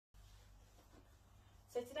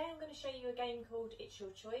So today I'm going to show you a game called It's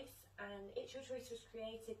Your Choice, and It's Your Choice was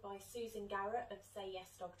created by Susan Garrett of Say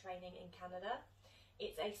Yes DogTraining in Canada.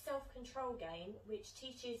 It's a self-control game which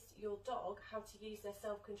teaches your dog how to use their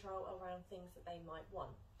self-control around things that they might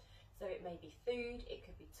want. So it may be food, it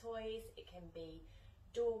could be toys, it can be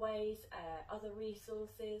doorways, other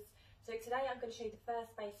resources. So today I'm going to show you the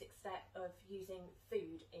first basic step of using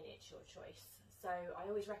food in It's Your Choice. So I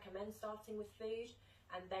always recommend starting with food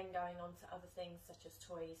and then going on to other things such as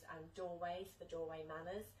toys and doorways for doorway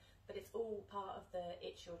manners, but it's all part of the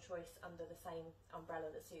It's Your Choice under the same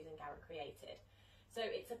umbrella that Susan Garrett created. So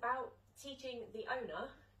it's about teaching the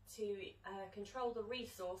owner to control the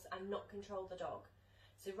resource and not control the dog.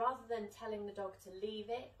 So rather than telling the dog to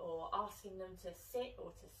leave it or asking them to sit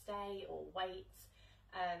or to stay or wait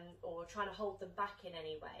or trying to hold them back in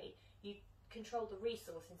any way, you control the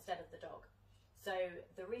resource instead of the dog. So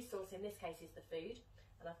the resource in this case is the food.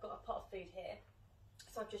 And I've got a pot of food here.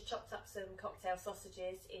 So I've just chopped up some cocktail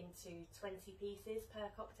sausages into 20 pieces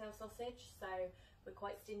per cocktail sausage. So we're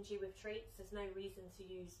quite stingy with treats. There's no reason to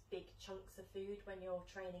use big chunks of food when you're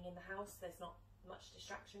training in the house. There's not much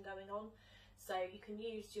distraction going on. So you can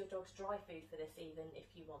use your dog's dry food for this even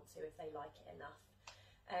if you want to, if they like it enough.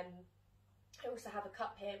 I also have a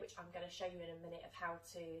cup here, which I'm going to show you in a minute of how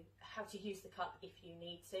to use the cup if you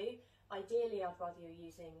need to. Ideally, I'd rather you're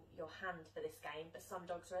using your hand for this game, but some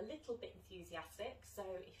dogs are a little bit enthusiastic. So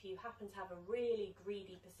if you happen to have a really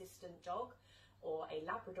greedy, persistent dog or a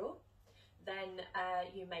Labrador, then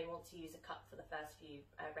you may want to use a cup for the first few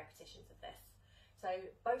repetitions of this. So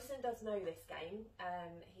Bosun does know this game.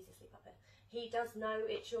 He's asleep up there. He does know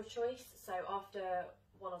It's Your Choice. So after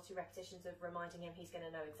 1 or 2 repetitions of reminding him, he's going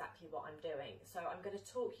to know exactly what I'm doing. So I'm going to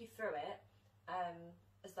talk you through it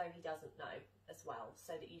as though he doesn't know as well,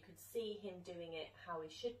 so that you can see him doing it how he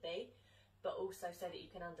should be, but also so that you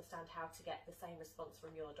can understand how to get the same response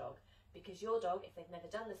from your dog. Because your dog, if they've never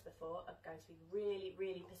done this before, are going to be really,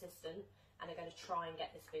 really persistent and are going to try and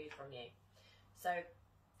get this food from you. So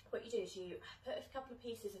what you do is you put a couple of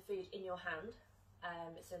pieces of food in your hand,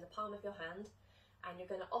 so in the palm of your hand, and you're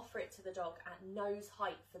going to offer it to the dog at nose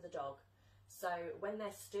height for the dog. So when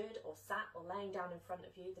they're stood or sat or laying down in front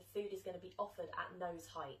of you, the food is going to be offered at nose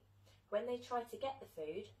height. When they try to get the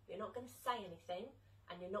food, you're not going to say anything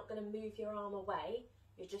and you're not going to move your arm away,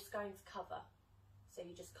 you're just going to cover. So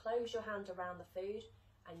you just close your hand around the food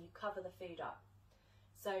and you cover the food up.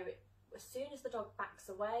 So as soon as the dog backs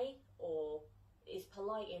away or is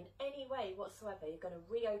polite in any way whatsoever, you're going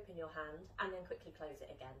to reopen your hand and then quickly close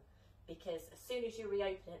it again. Because as soon as you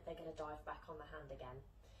reopen it, they're going to dive back on the hand again.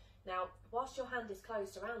 Now, whilst your hand is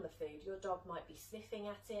closed around the food, your dog might be sniffing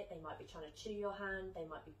at it, they might be trying to chew your hand, they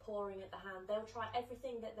might be pawing at the hand. They'll try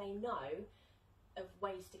everything that they know of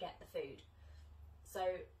ways to get the food. So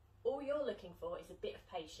all you're looking for is a bit of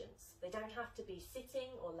patience. They don't have to be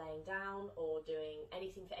sitting or laying down or doing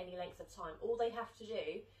anything for any length of time. All they have to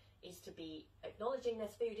do is to be acknowledging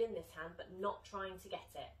there's food in this hand but not trying to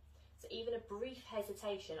get it. So even a brief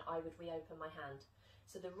hesitation, I would reopen my hand.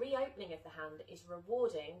 So the reopening of the hand is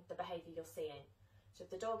rewarding the behaviour you're seeing. So if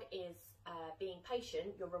the dog is being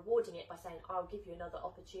patient, you're rewarding it by saying, I'll give you another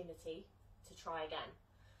opportunity to try again.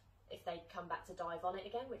 If they come back to dive on it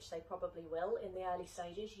again, which they probably will in the early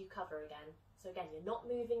stages, you cover again. So again, you're not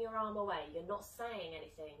moving your arm away, you're not saying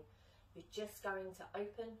anything, you're just going to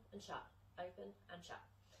open and shut, open and shut.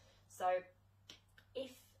 So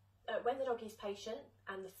if when the dog is patient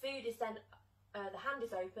and the food is then the hand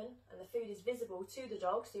is open and the food is visible to the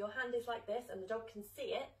dog, so your hand is like this and the dog can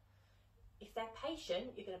see it. If they're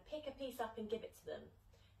patient, you're going to pick a piece up and give it to them.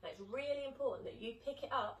 Now it's really important that you pick it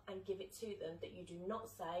up and give it to them, that you do not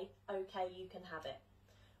say, okay, you can have it.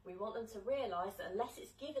 We want them to realise that unless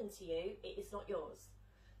it's given to you, it is not yours.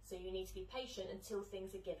 So you need to be patient until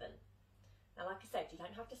things are given. Now, like I said, you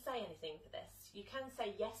don't have to say anything for this. You can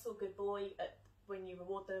say yes or good boy when you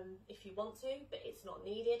reward them if you want to, but it's not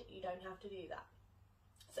needed. You don't have to do that.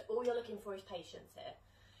 So all you're looking for is patience here.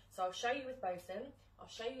 So I'll show you with Bosun,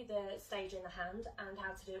 I'll show you the stage in the hand and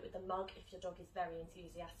how to do it with the mug if your dog is very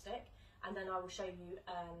enthusiastic, and then I will show you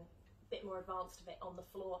a bit more advanced of it on the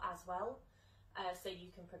floor as well, so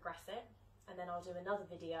you can progress it. And then I'll do another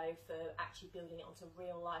video for actually building it onto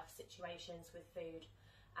real life situations with food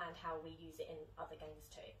and how we use it in other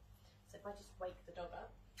games too. So if I just wake the dog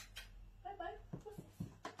up. Bye-bye. What's this?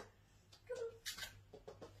 Come on.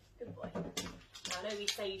 Good boy. Now, I know we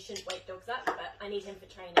say you shouldn't wake dogs up, but I need him for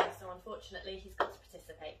training, so unfortunately he's got to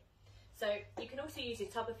participate. So you can also use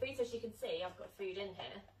your tub of food. So as you can see, I've got food in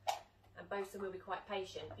here, and Bosun will be quite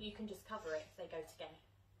patient, but you can just cover it if they go to get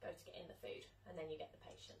in the food, and then you get the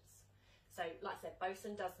patience. So like I said,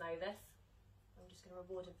 Bosun does know this. I'm just going to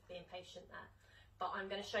reward him for being patient there. But I'm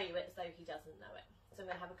going to show you it as though he doesn't know it. So I'm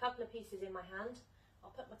going to have a couple of pieces in my hand.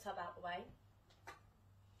 I'll put my tub out the way.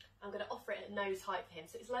 I'm going to offer it at nose height for him.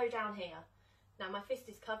 So it's low down here. Now my fist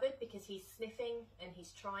is covered because he's sniffing and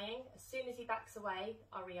he's trying. As soon as he backs away,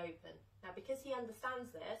 I reopen. Now because he understands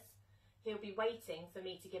this, he'll be waiting for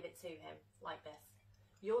me to give it to him, like this.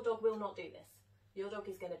 Your dog will not do this. Your dog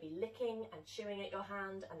is going to be licking and chewing at your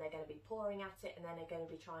hand, and they're going to be pawing at it, and then they're going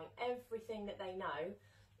to be trying everything that they know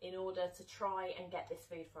in order to try and get this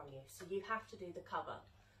food from you. So you have to do the cover.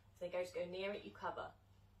 If they go to go near it, you cover.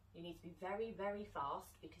 You need to be very, very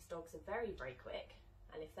fast because dogs are very, very quick.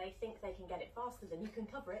 And if they think they can get it faster than you can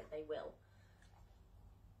cover it, they will.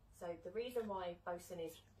 So the reason why Bosun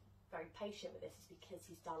is very patient with this is because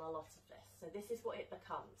he's done a lot of this. So this is what it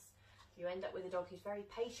becomes. You end up with a dog who's very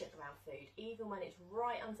patient around food. Even when it's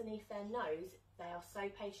right underneath their nose, they are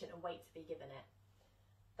so patient and wait to be given it.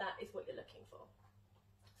 That is what you're looking for.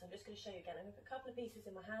 So I'm just going to show you again. I'm going to put a couple of pieces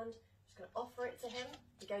in my hand. I'm just going to offer it to him.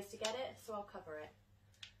 He goes to get it, so I'll cover it.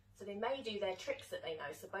 So they may do their tricks that they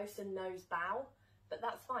know. So Bosun knows bow, but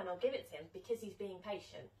that's fine. I'll give it to him because he's being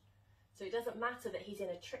patient. So it doesn't matter that he's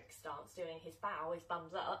in a trick stance doing his bow, his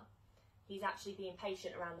bums up. He's actually being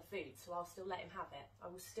patient around the food, so I'll still let him have it. I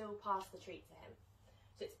will still pass the treat to him.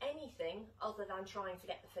 So it's anything other than trying to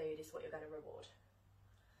get the food is what you're going to reward.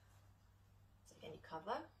 So again, you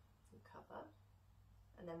cover,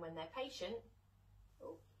 and then when they're patient,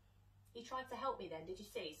 oh, he tried to help me then, did you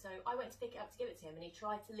see? So I went to pick it up to give it to him, and he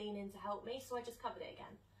tried to lean in to help me, so I just covered it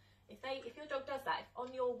again. If your dog does that, if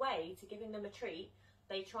on your way to giving them a treat,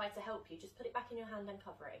 they try to help you, just put it back in your hand and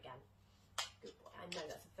cover it again. Good boy. I know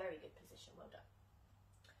that's a very good position. Well done.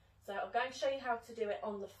 So I'm going to show you how to do it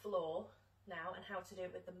on the floor now and how to do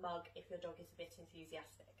it with the mug if your dog is a bit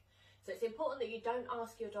enthusiastic. So it's important that you don't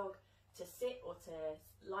ask your dog to sit or to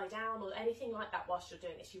lie down or anything like that whilst you're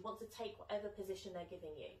doing this. You want to take whatever position they're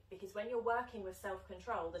giving you, because when you're working with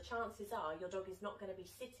self-control, the chances are your dog is not going to be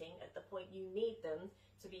sitting at the point you need them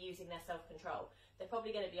to be using their self-control. They're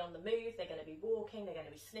probably going to be on the move, they're going to be walking, they're going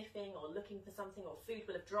to be sniffing or looking for something, or food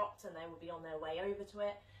will have dropped and they will be on their way over to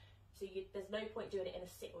it. So there's no point doing it in a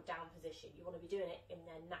sit or down position. You want to be doing it in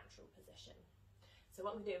their natural position. So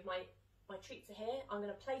what I'm going to do with my treats are here, I'm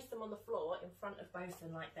going to place them on the floor in front of Bosun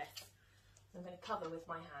like this. I'm going to cover with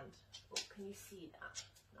my hand. Oh, can you see that?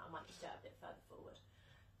 No, I might just do it a bit further forward.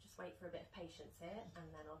 Just wait for a bit of patience here, and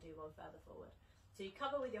then I'll do one further forward. So you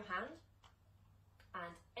cover with your hand,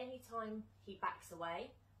 and anytime he backs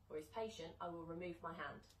away or is patient, I will remove my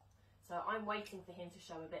hand. So I'm waiting for him to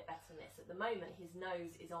show a bit betterness. At the moment, his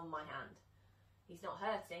nose is on my hand. He's not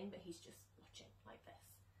hurting, but he's just watching like this.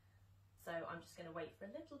 So I'm just going to wait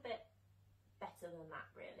for a little bit better than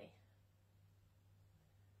that, really.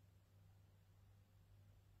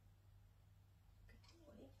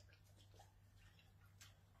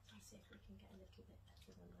 Let's see if we can get a little bit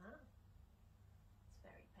better than that. It's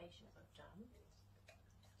very patient, I've done.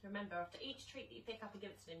 Remember, after each treat that you pick up and give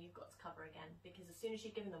it to them, you've got to cover again, because as soon as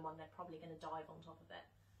you've given them one, they're probably going to dive on top of it.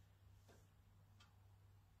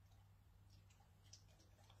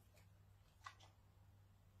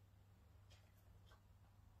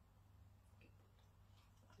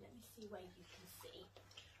 Let me see where you can see.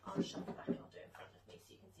 I'll shuffle back and I'll do it in front of me so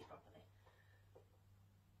you can see properly.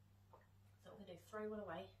 So I'm going to throw one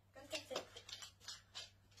away. Go get it.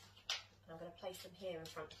 And I'm going to place them here in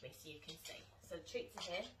front of me so you can see. So the treats are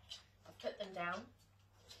here, I've put them down,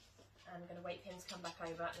 and I'm going to wait for him to come back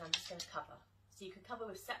over, and I'm just going to cover. So you can cover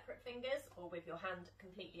with separate fingers or with your hand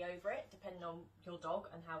completely over it, depending on your dog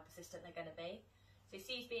and how persistent they're going to be. So you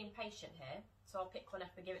see he's being patient here, so I'll pick one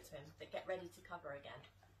up and give it to him, but get ready to cover again.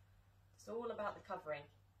 It's all about the covering.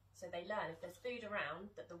 So they learn if there's food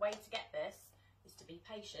around that the way to get this is to be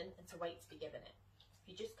patient and to wait to be given it. If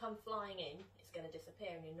you just come flying in, it's going to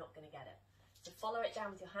disappear and you're not going to get it. So follow it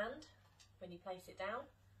down with your hand when you place it down,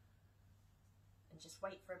 and just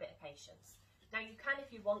wait for a bit of patience. Now you can, if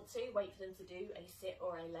you want to, wait for them to do a sit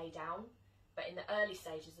or a lay down, but in the early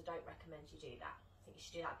stages I don't recommend you do that. I think you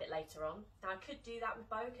should do that a bit later on. Now I could do that with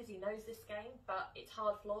Bo because he knows this game, but it's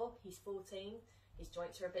hard floor, he's 14, his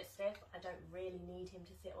joints are a bit stiff. I don't really need him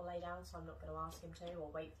to sit or lay down, so I'm not going to ask him to or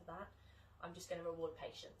wait for that. I'm just going to reward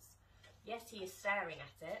patience. Yes, he is staring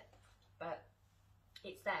at it, but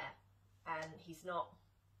it's there, and he's not,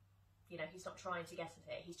 you know, he's not trying to get at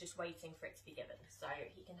it, he's just waiting for it to be given, so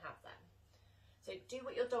he can have them. So do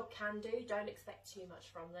what your dog can do, don't expect too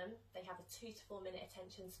much from them. They have a 2 to 4 minute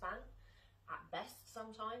attention span, at best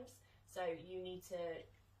sometimes, so you need to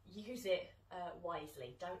use it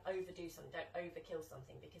wisely. Don't overdo something, don't overkill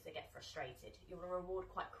something because they get frustrated. You want to reward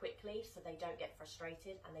quite quickly so they don't get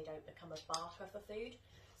frustrated and they don't become a barker for food.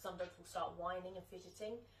 Some dogs will start whining and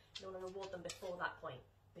fidgeting. You want to reward them before that point,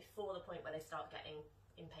 before the point where they start getting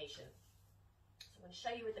impatient. So I'm going to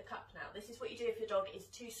show you with the cup now. This is what you do if your dog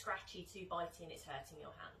is too scratchy, too bitey and it's hurting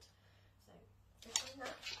your hand. So behind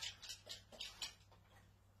that,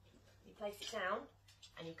 you place it down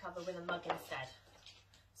and you cover with a mug instead.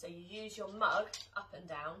 So you use your mug up and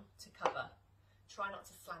down to cover. Try not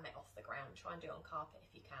to slam it off the ground. Try and do it on carpet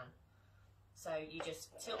if you can. So you just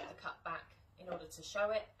tilt the cup back in order to show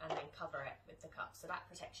it and then cover it with the cup. So that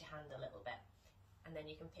protects your hand a little bit. And then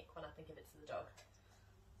you can pick one up and give it to the dog.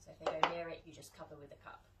 So if they go near it, you just cover with a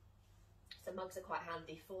cup. So mugs are quite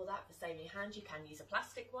handy for that, for saving your hand. You can use a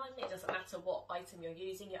plastic one. It doesn't matter what item you're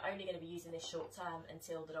using. You're only going to be using this short term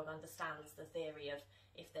until the dog understands the theory of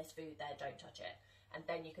if there's food there, don't touch it. And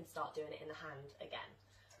then you can start doing it in the hand again.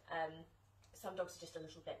 Some dogs are just a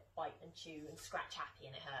little bit bite and chew and scratch happy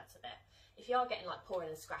and it hurts a bit. If you are getting like pawing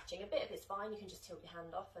and scratching, a bit of it's fine. You can just tilt your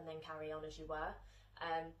hand off and then carry on as you were.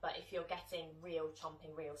 But if you're getting real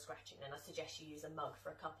chomping, real scratching, then I suggest you use a mug for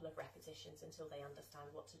a couple of repetitions until they understand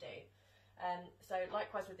what to do. So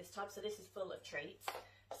likewise with this tub, so this is full of treats.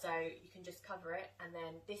 So you can just cover it, and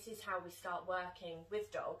then this is how we start working with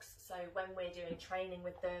dogs. So when we're doing training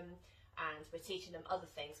with them and we're teaching them other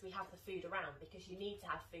things, we have the food around because you need to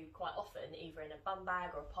have food quite often, either in a bum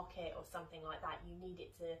bag or a pocket or something like that. You need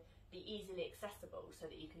it to be easily accessible so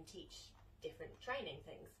that you can teach different training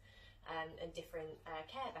things and different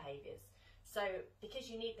care behaviours. So because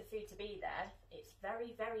you need the food to be there, it's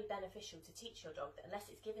very, very beneficial to teach your dog that unless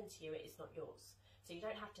it's given to you, it is not yours. So you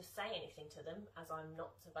don't have to say anything to them, as I'm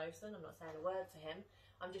not to Bosun, I'm not saying a word to him.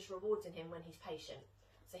 I'm just rewarding him when he's patient.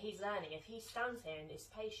 So he's learning. If he stands here and is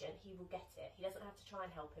patient, he will get it. He doesn't have to try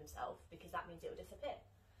and help himself because that means it will disappear.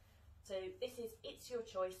 So this is It's Your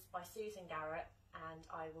Choice by Susan Garrett, and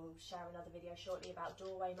I will share another video shortly about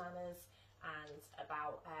doorway manners and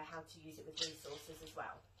about how to use it with resources as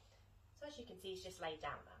well. So as you can see, he's just laid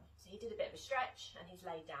down now. So he did a bit of a stretch and he's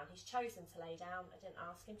laid down. He's chosen to lay down. I didn't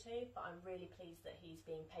ask him to, but I'm really pleased that he's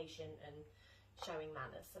being patient and showing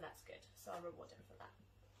manners. So that's good. So I reward him for that.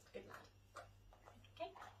 Good lad.